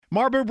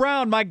Marbu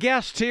Brown, my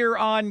guest here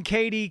on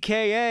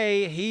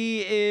KDKA,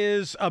 he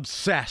is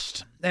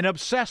obsessed, and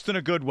obsessed in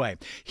a good way.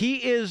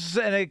 He is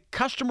a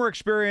customer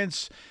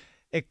experience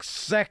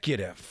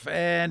executive,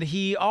 and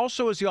he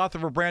also is the author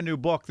of a brand new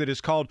book that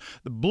is called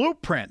The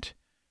Blueprint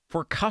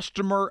for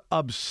Customer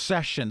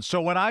Obsession.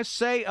 So when I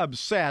say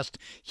obsessed,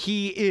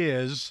 he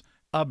is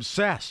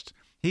obsessed.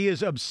 He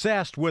is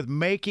obsessed with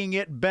making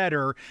it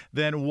better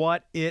than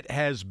what it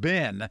has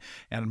been.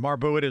 And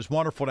Marbu, it is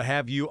wonderful to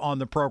have you on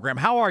the program.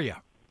 How are you?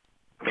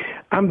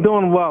 I'm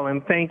doing well,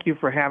 and thank you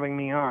for having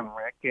me on,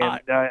 Rick. And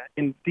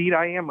indeed,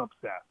 I am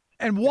obsessed.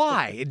 And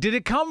why? Did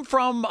it come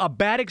from a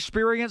bad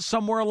experience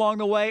somewhere along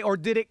the way, or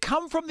did it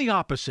come from the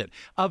opposite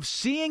of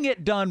seeing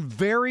it done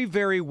very,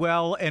 very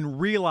well and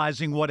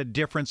realizing what a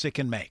difference it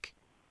can make?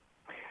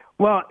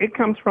 Well, it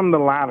comes from the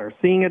latter,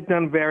 seeing it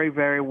done very,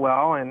 very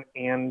well and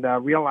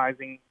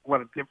realizing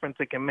what a difference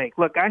it can make.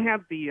 Look, I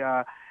had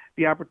the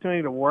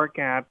opportunity to work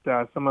at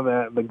some of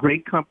the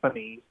great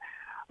companies,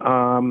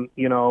 Amazon.com,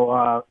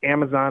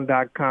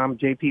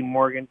 JP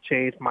Morgan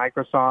Chase,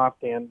 Microsoft,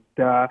 and,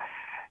 the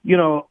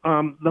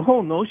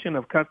whole notion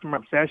of customer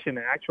obsession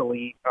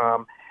actually,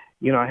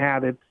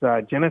 had its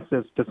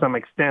genesis to some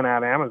extent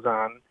at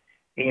Amazon.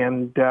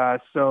 And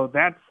so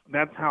that's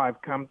how I've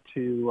come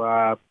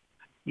to,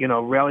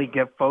 really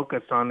get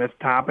focused on this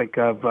topic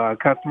of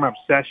customer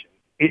obsession.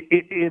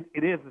 It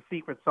is the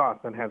secret sauce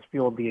that has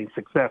fueled the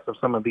success of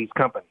some of these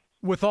companies.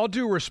 With all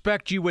due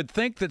respect, you would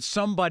think that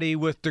somebody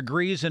with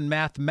degrees in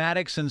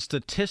mathematics and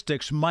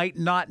statistics might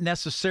not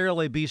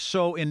necessarily be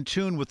so in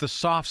tune with the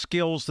soft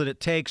skills that it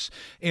takes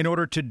in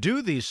order to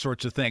do these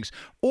sorts of things.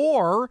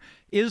 Or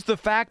is the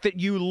fact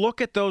that you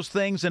look at those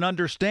things and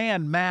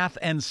understand math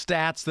and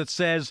stats that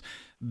says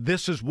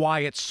this is why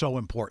it's so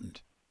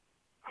important?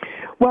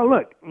 Well,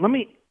 look, let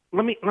me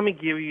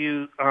give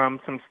you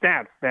some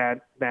stats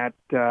that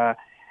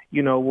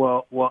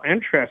will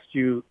interest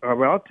you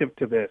relative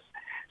to this.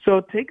 So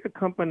take a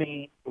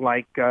company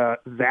like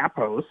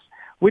Zappos,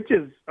 which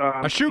is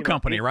a shoe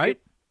company, right?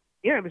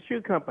 The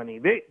shoe company.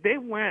 They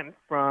went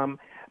from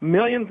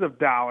millions of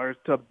dollars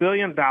to $1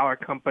 billion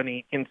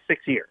company in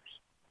 6 years,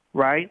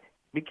 right?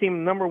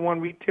 Became number one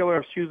retailer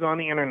of shoes on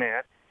the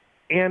internet,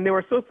 and they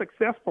were so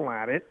successful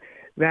at it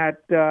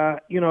that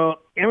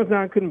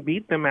Amazon couldn't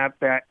beat them at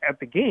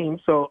the game,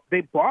 so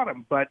they bought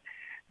them. But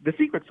the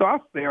secret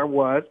sauce there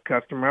was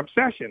customer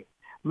obsession.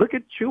 Look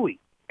at Chewy.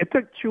 It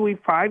took Chewy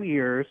 5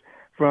 years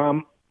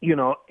from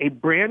a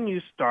brand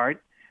new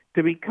start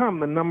to become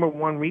the number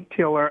one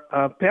retailer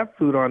of pet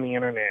food on the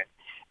internet,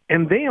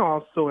 and they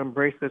also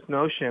embrace this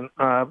notion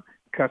of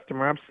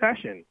customer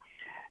obsession.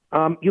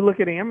 You look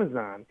at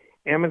Amazon.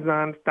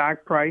 Amazon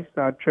stock price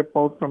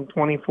tripled from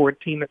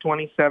 2014 to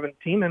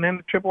 2017, and then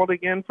it tripled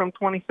again from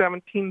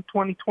 2017 to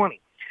 2020.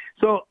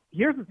 So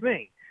here's the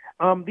thing.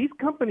 These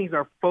companies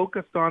are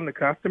focused on the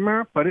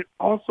customer, but it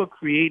also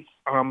creates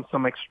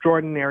some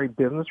extraordinary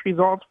business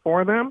results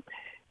for them.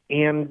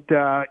 And,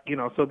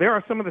 so there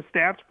are some of the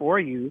stats for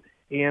you.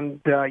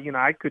 And,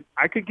 I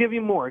could give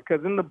you more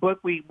because in the book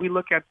we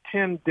look at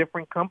 10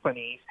 different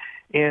companies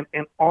and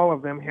all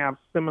of them have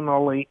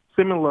similarly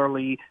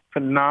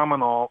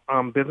phenomenal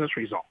business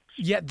results.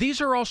 Yeah, these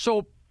are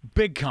also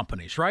big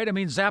companies, right? I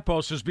mean,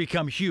 Zappos has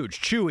become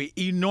huge, Chewy,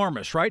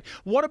 enormous, right?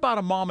 What about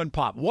a mom and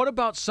pop? What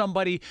about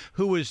somebody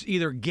who is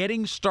either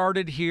getting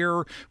started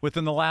here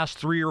within the last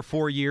 3 or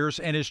 4 years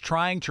and is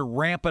trying to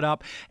ramp it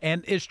up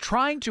and is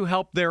trying to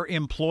help their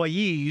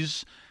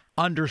employees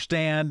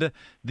understand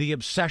the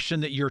obsession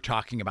that you're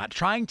talking about,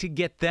 trying to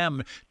get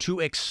them to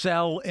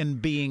excel in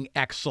being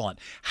excellent?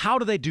 How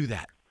do they do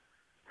that?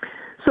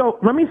 So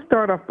let me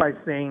start off by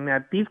saying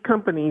that these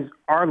companies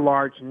are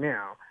large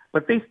now,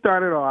 but they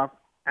started off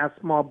as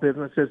small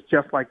businesses,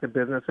 just like the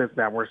businesses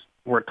that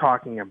we're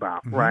talking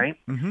about, right?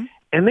 Mm-hmm.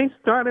 And they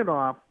started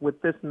off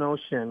with this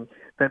notion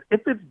that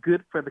if it's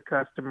good for the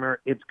customer,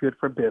 it's good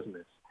for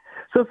business.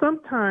 So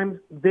sometimes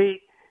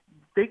they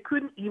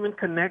couldn't even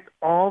connect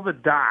all the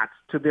dots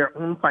to their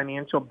own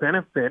financial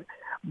benefit,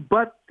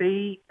 but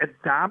they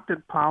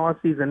adopted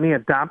policies and they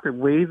adopted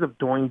ways of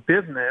doing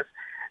business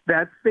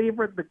that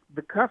favored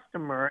the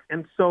customer.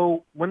 And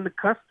so when the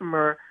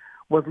customer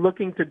was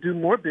looking to do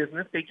more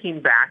business, they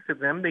came back to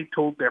them. They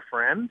told their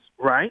friends,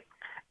 right?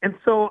 And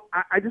so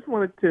I just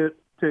wanted to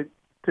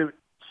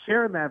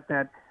share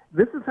that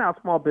this is how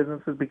small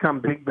businesses become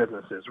big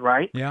businesses,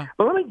 right? Yeah.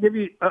 But let me give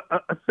you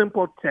a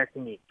simple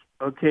technique,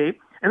 okay?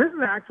 And this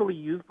is actually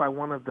used by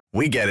one of the...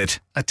 We get it.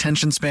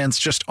 Attention spans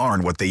just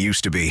aren't what they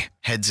used to be.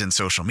 Heads in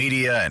social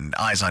media and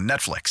eyes on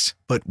Netflix.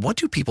 But what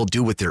do people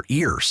do with their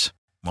ears?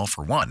 Well,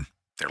 for one,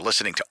 they're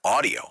listening to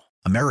audio.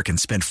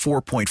 Americans spend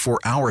 4.4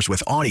 hours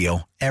with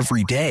audio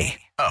every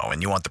day. Oh,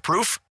 and you want the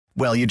proof?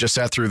 Well, you just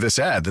sat through this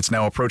ad that's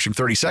now approaching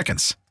 30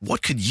 seconds.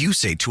 What could you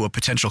say to a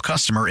potential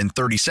customer in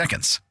 30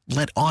 seconds?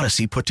 Let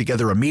Odyssey put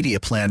together a media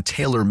plan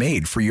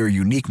tailor-made for your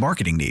unique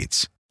marketing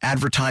needs.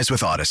 Advertise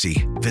with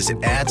Odyssey.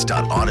 Visit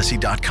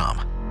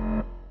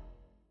ads.odyssey.com.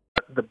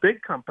 The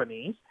big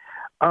companies,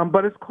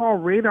 but it's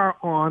called Radar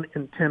On,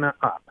 Antenna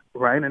Up.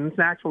 right? And it's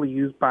actually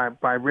used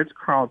by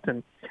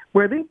Ritz-Carlton,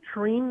 where they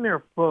train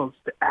their folks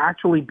to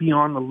actually be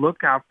on the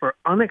lookout for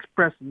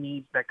unexpressed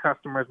needs that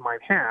customers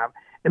might have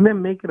and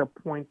then make it a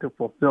point to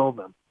fulfill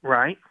them,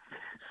 right?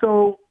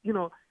 So,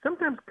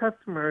 sometimes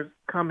customers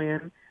come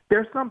in,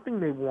 there's something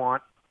they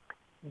want.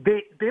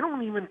 They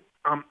don't even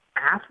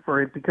ask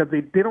for it because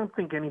they don't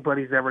think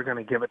anybody's ever going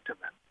to give it to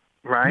them,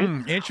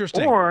 right?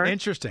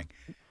 Interesting.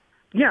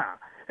 Yeah.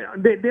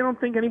 They don't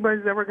think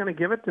anybody's ever going to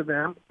give it to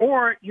them.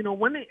 Or,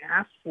 when they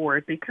ask for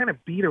it, they kind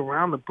of beat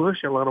around the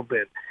bush a little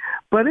bit.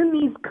 But in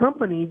these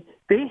companies,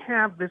 they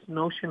have this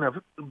notion of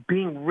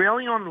being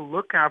really on the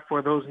lookout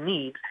for those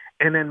needs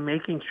and then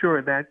making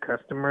sure that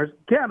customers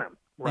get them,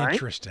 right?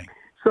 Interesting.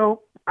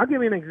 So I'll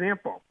give you an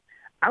example.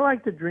 I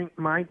like to drink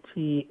my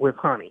tea with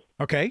honey.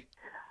 Okay.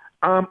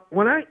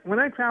 When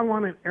I travel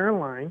on an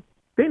airline,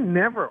 they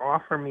never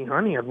offer me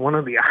honey as one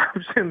of the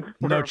options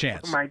for, no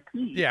chance. for my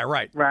tea. Yeah,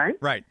 right.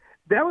 Right.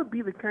 That would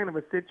be the kind of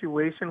a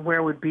situation where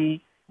it would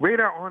be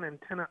radar on,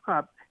 antenna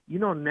up.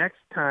 Next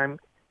time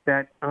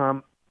that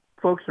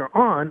folks are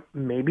on,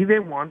 maybe they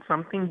want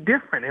something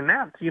different. And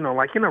that's,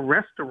 like in a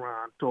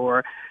restaurant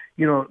or,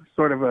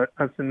 sort of a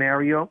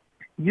scenario,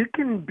 you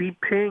can be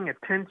paying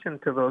attention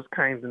to those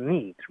kinds of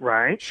needs,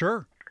 right?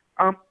 Sure.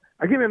 I'll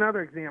give you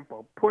another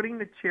example, putting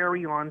the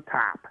cherry on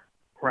top,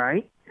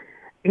 right?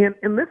 And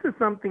this is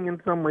something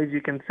in some ways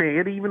you can say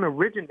it even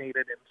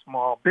originated in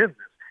small business.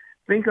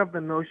 Think of the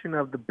notion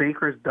of the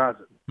baker's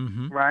dozen,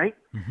 right?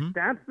 Mm-hmm.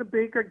 That's the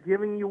baker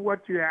giving you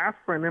what you ask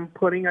for and then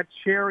putting a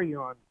cherry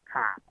on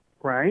top,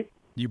 right?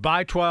 You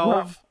buy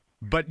 12,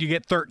 but you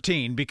get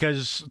 13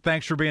 because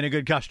thanks for being a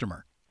good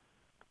customer.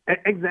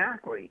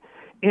 Exactly.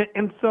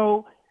 And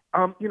so,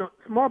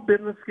 small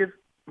businesses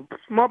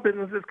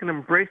can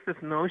embrace this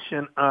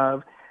notion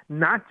of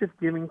not just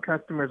giving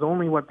customers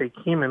only what they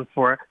came in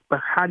for, but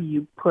how do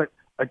you put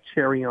a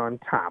cherry on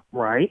top,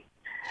 right?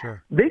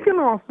 Sure. They can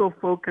also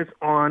focus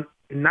on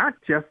not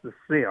just the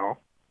sale,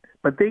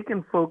 but they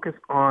can focus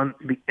on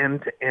the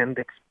end-to-end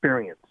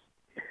experience.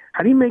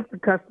 How do you make the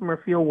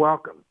customer feel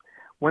welcome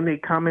when they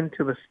come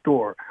into the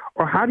store?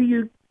 Or how do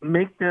you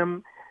make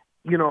them,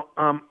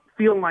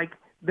 feel like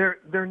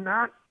they're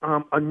not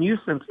a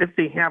nuisance if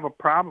they have a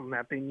problem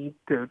that they need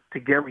to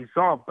get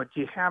resolved, but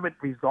you have it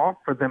resolved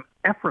for them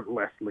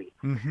effortlessly.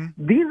 Mm-hmm.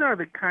 These are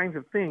the kinds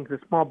of things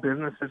that small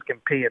businesses can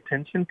pay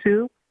attention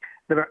to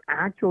that are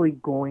actually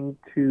going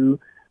to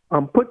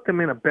put them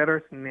in a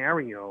better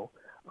scenario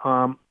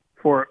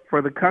for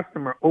the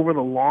customer over the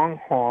long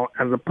haul,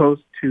 as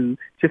opposed to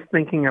just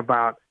thinking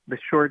about the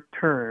short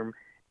term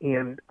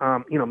and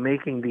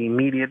making the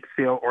immediate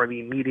sale or the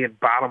immediate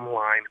bottom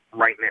line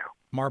right now.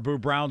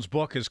 Marbu Brown's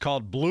book is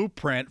called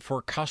Blueprint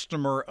for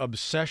Customer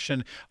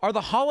Obsession. Are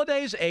the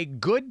holidays a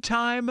good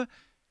time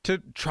to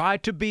try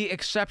to be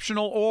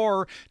exceptional,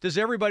 or does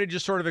everybody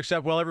just sort of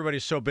accept, well,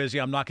 everybody's so busy,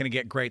 I'm not going to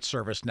get great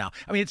service now?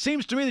 I mean, it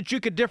seems to me that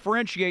you could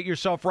differentiate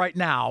yourself right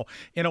now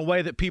in a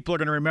way that people are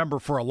going to remember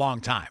for a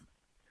long time.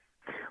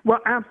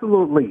 Well,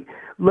 absolutely.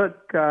 Look,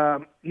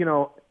 Maya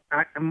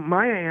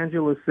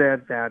Angelou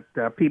said that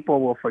people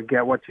will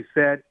forget what you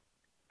said,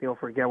 they'll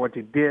forget what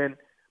you did,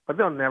 but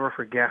they'll never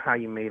forget how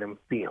you made them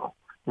feel,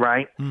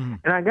 right? Mm.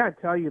 And I got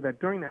to tell you that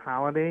during the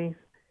holidays,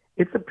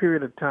 it's a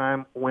period of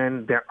time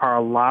when there are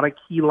a lot of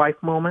key life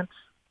moments.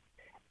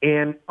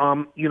 And,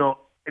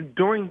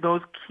 during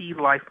those key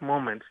life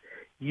moments,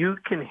 you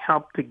can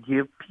help to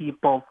give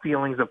people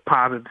feelings of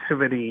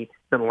positivity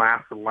that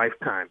last a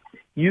lifetime.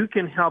 You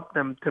can help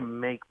them to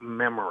make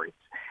memories.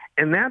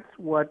 And that's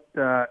what,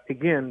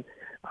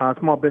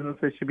 small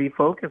businesses should be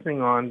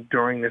focusing on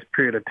during this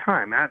period of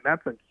time.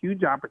 That's a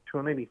huge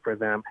opportunity for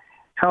them,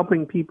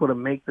 helping people to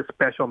make the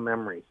special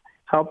memories,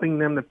 helping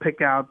them to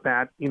pick out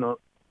that,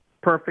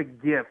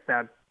 perfect gift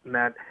that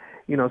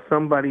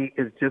somebody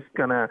is just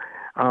going to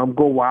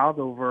go wild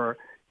over,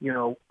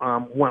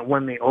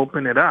 when they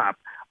open it up.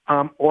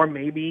 Or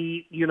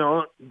maybe,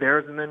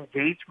 there's an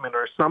engagement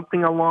or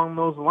something along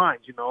those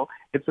lines,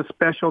 it's a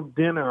special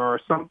dinner or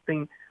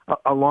something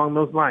along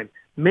those lines.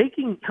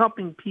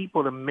 Helping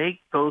people to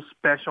make those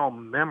special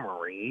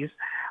memories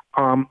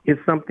is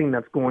something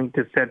that's going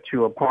to set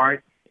you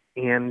apart.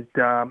 And,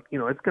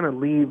 it's going to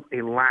leave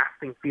a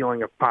lasting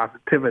feeling of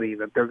positivity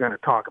that they're going to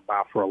talk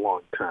about for a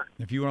long time.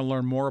 If you want to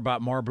learn more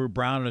about Marbu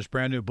Brown and his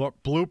brand new book,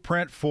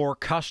 Blueprint for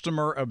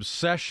Customer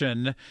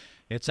Obsession,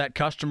 it's at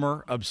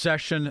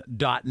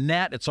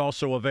customerobsession.net. It's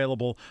also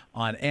available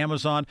on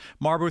Amazon.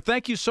 Marbu,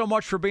 thank you so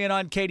much for being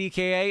on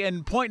KDKA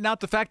and pointing out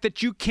the fact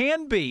that you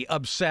can be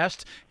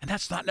obsessed, and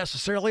that's not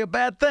necessarily a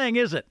bad thing,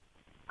 is it?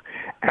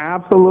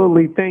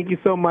 Absolutely. Thank you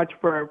so much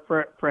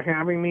for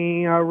having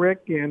me,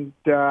 Rick. And,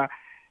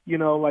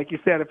 like you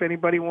said, if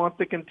anybody wants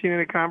to continue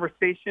the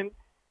conversation,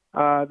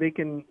 they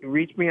can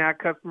reach me at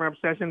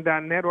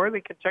customerobsession.net, or they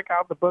can check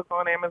out the book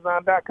on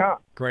Amazon.com.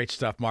 Great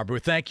stuff,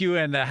 Marbu. Thank you,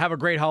 and have a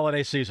great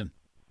holiday season.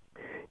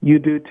 You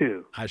do,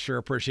 too. I sure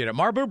appreciate it.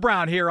 Marbu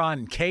Brown here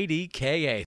on KDKA.